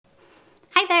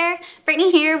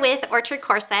Brittany here with Orchard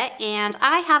Corset, and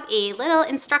I have a little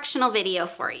instructional video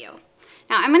for you.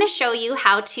 Now I'm going to show you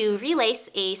how to relace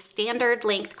a standard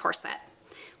length corset.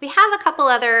 We have a couple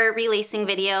other relacing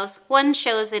videos. One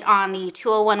shows it on the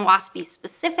 201 Waspy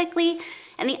specifically,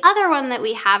 and the other one that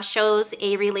we have shows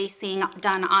a relacing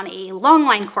done on a long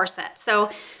line corset. So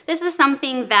this is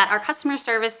something that our customer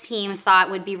service team thought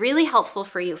would be really helpful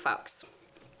for you folks.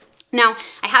 Now,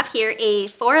 I have here a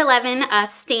 411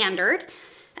 standard,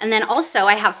 and then also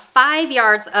I have 5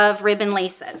 yards of ribbon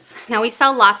laces. Now we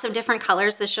sell lots of different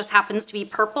colors. This just happens to be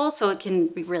purple, so it can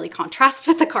be really contrast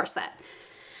with the corset.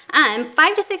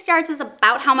 5 to 6 yards is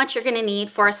about how much you're gonna need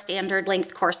for a standard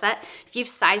length corset. If you've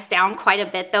sized down quite a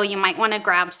bit though, you might wanna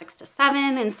grab 6 to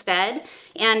 7 instead.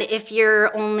 And if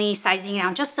you're only sizing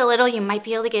down just a little, you might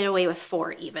be able to get away with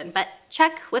 4 even, but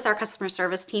check with our customer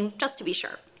service team just to be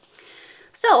sure.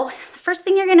 So the first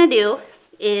thing you're gonna do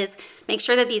is make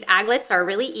sure that these aglets are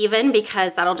really even,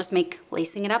 because that'll just make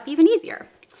lacing it up even easier.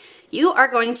 You are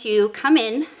going to come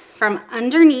in from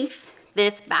underneath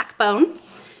this backbone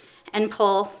and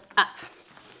pull up.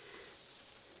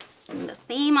 And the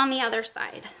same on the other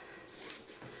side.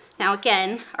 Now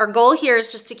again, our goal here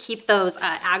is just to keep those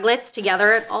aglets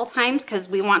together at all times, because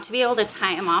we want to be able to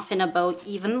tie them off in a bow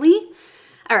evenly,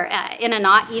 or in a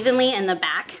knot evenly in the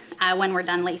back when we're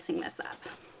done lacing this up.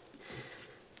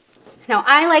 Now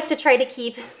I like to try to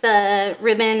keep the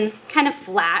ribbon kind of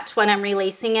flat when I'm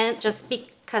relacing it, just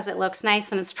because it looks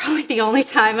nice, and it's probably the only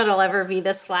time it'll ever be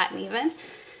this flat and even.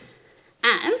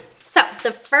 So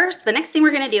the next thing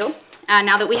we're gonna do,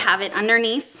 now that we have it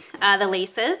underneath the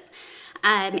laces,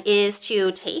 is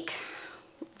to take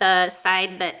the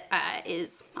side that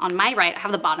is on my right. I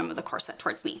have the bottom of the corset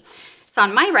towards me. So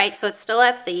on my right, so it's still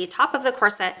at the top of the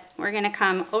corset, we're gonna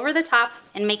come over the top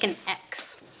and make an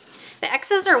X. The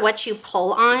X's are what you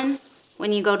pull on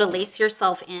when you go to lace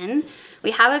yourself in.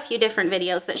 We have a few different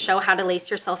videos that show how to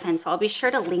lace yourself in, so I'll be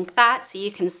sure to link that so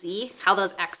you can see how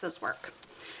those X's work.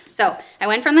 So I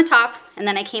went from the top, and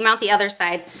then I came out the other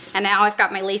side, and now I've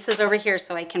got my laces over here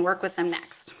so I can work with them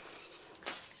next.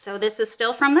 So this is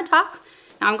still from the top.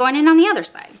 Now I'm going in on the other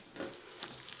side.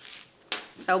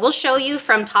 So we'll show you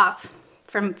from top,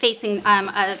 from facing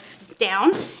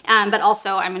down, but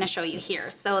also I'm gonna show you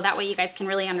here, so that way you guys can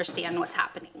really understand what's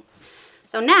happening.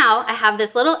 So now I have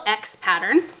this little X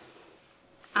pattern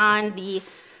on the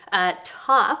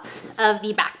top of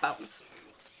the backbones.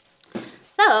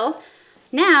 So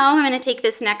now I'm gonna take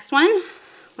this next one,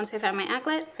 once I've had my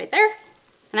aglet right there,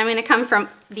 and I'm gonna come from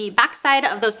the back side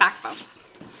of those backbones.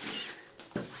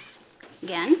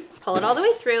 Again, pull it all the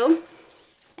way through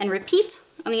and repeat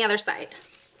on the other side.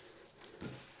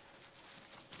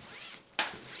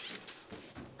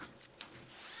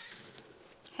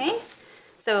 Okay,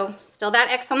 so still that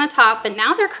X on the top, but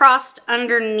now they're crossed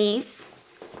underneath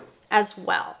as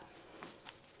well.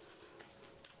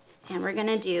 And we're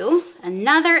gonna do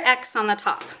another X on the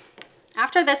top.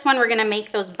 After this one, we're gonna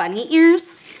make those bunny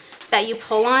ears that you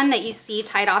pull on, that you see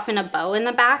tied off in a bow in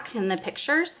the back in the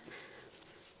pictures.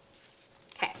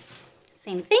 Okay,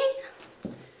 same thing.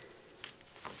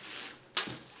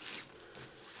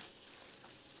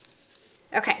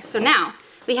 Okay, so now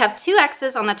we have 2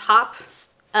 X's on the top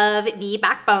of the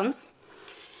backbones,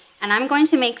 and I'm going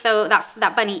to make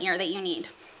that bunny ear that you need.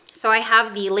 So I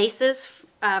have the laces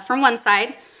from one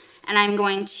side, and I'm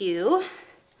going to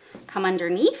come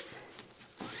underneath,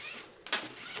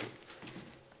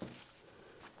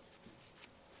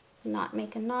 not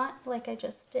make a knot like I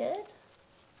just did.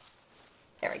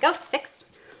 There we go, fixed.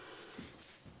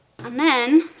 And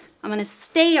then I'm gonna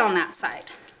stay on that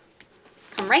side.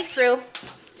 Come right through.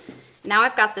 Now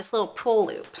I've got this little pull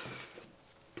loop.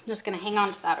 I'm just gonna hang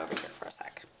on to that over here for a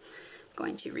sec. I'm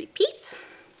going to repeat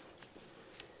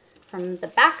from the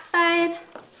back side,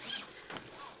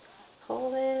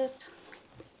 pull it,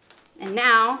 and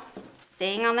now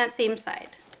staying on that same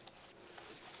side.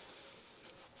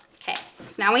 Okay,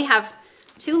 so now we have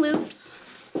 2 loops,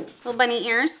 little bunny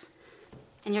ears,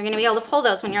 and you're gonna be able to pull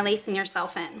those when you're lacing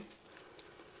yourself in.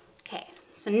 Okay,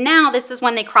 so now this is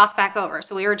when they cross back over.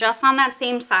 So we were just on that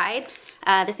same side,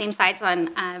 the same sides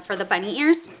on for the bunny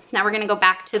ears. Now we're gonna go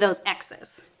back to those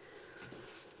X's.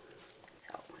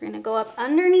 So we're gonna go up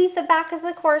underneath the back of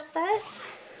the corset.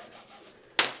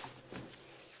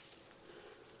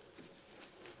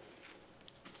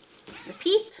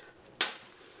 Repeat.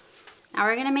 Now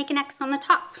we're gonna make an X on the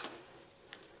top.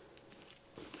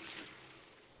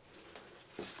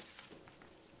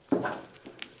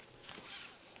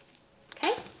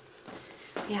 Okay,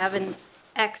 we have an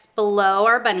X below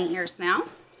our bunny ears now.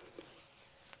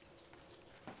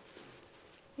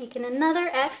 Making another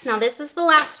X. Now this is the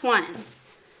last one.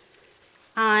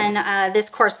 on this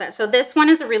corset. So this one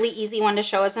is a really easy one to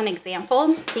show as an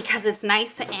example because it's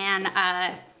nice and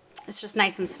it's just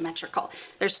nice and symmetrical.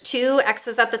 There's 2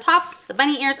 X's at the top, the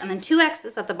bunny ears, and then 2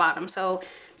 X's at the bottom. So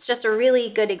it's just a really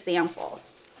good example.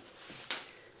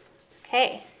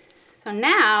 Okay, so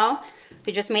now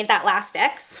we just made that last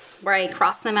X where I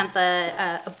crossed them at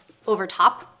the over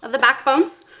top of the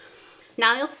backbones.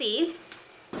 Now you'll see,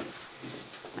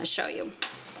 I'll show you.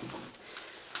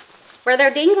 Where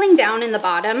they're dangling down in the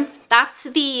bottom, that's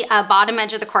the bottom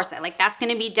edge of the corset. Like that's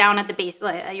gonna be down at the base,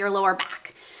 your lower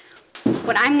back.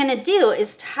 What I'm gonna do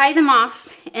is tie them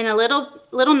off in a little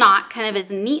knot, kind of as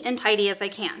neat and tidy as I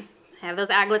can. I have those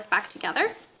aglets back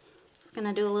together. Just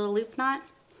gonna do a little loop knot.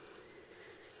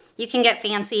 You can get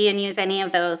fancy and use any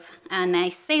of those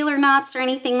nice sailor knots or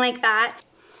anything like that.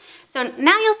 So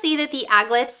now you'll see that the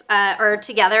aglets are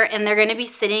together and they're gonna be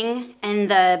sitting in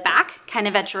the back, kind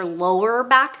of at your lower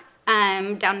back,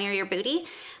 down near your booty.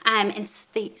 And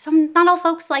not all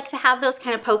folks like to have those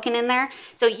kind of poking in there.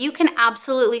 So you can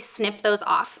absolutely snip those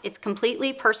off. It's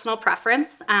completely personal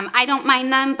preference. I don't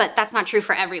mind them, but that's not true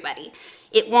for everybody.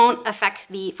 It won't affect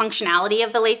the functionality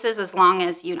of the laces as long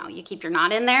as you keep your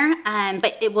knot in there.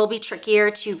 But it will be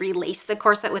trickier to relace the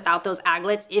corset without those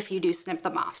aglets if you do snip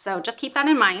them off. So just keep that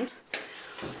in mind.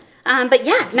 But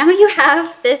yeah, now you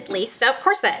have this laced up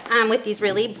corset with these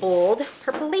really bold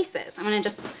purple laces. I'm gonna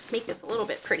just make this a little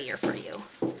bit prettier for you.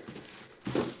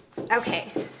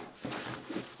 Okay,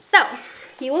 so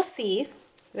you will see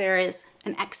there is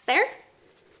an X there,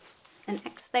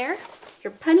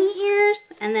 your punny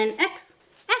ears, and then X,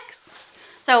 X.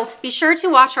 So be sure to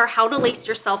watch our How to Lace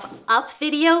Yourself Up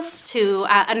video to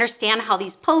understand how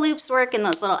these pull loops work and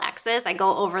those little X's. I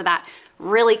go over that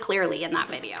really clearly in that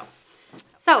video.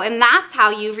 So, and that's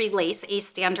how you relace a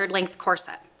standard length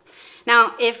corset.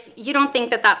 Now, if you don't think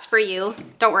that that's for you,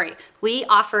 don't worry. We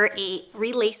offer a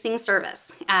relacing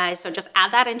service. So just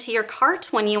add that into your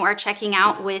cart when you are checking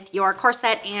out with your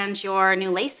corset and your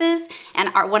new laces, and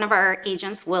one of our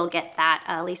agents will get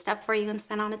that laced up for you and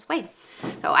sent on its way.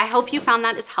 So I hope you found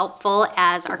that as helpful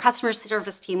as our customer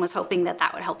service team was hoping that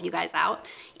that would help you guys out.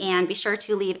 And be sure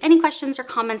to leave any questions or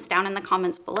comments down in the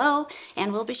comments below,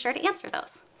 and we'll be sure to answer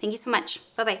those. Thank you so much.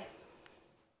 Bye-bye.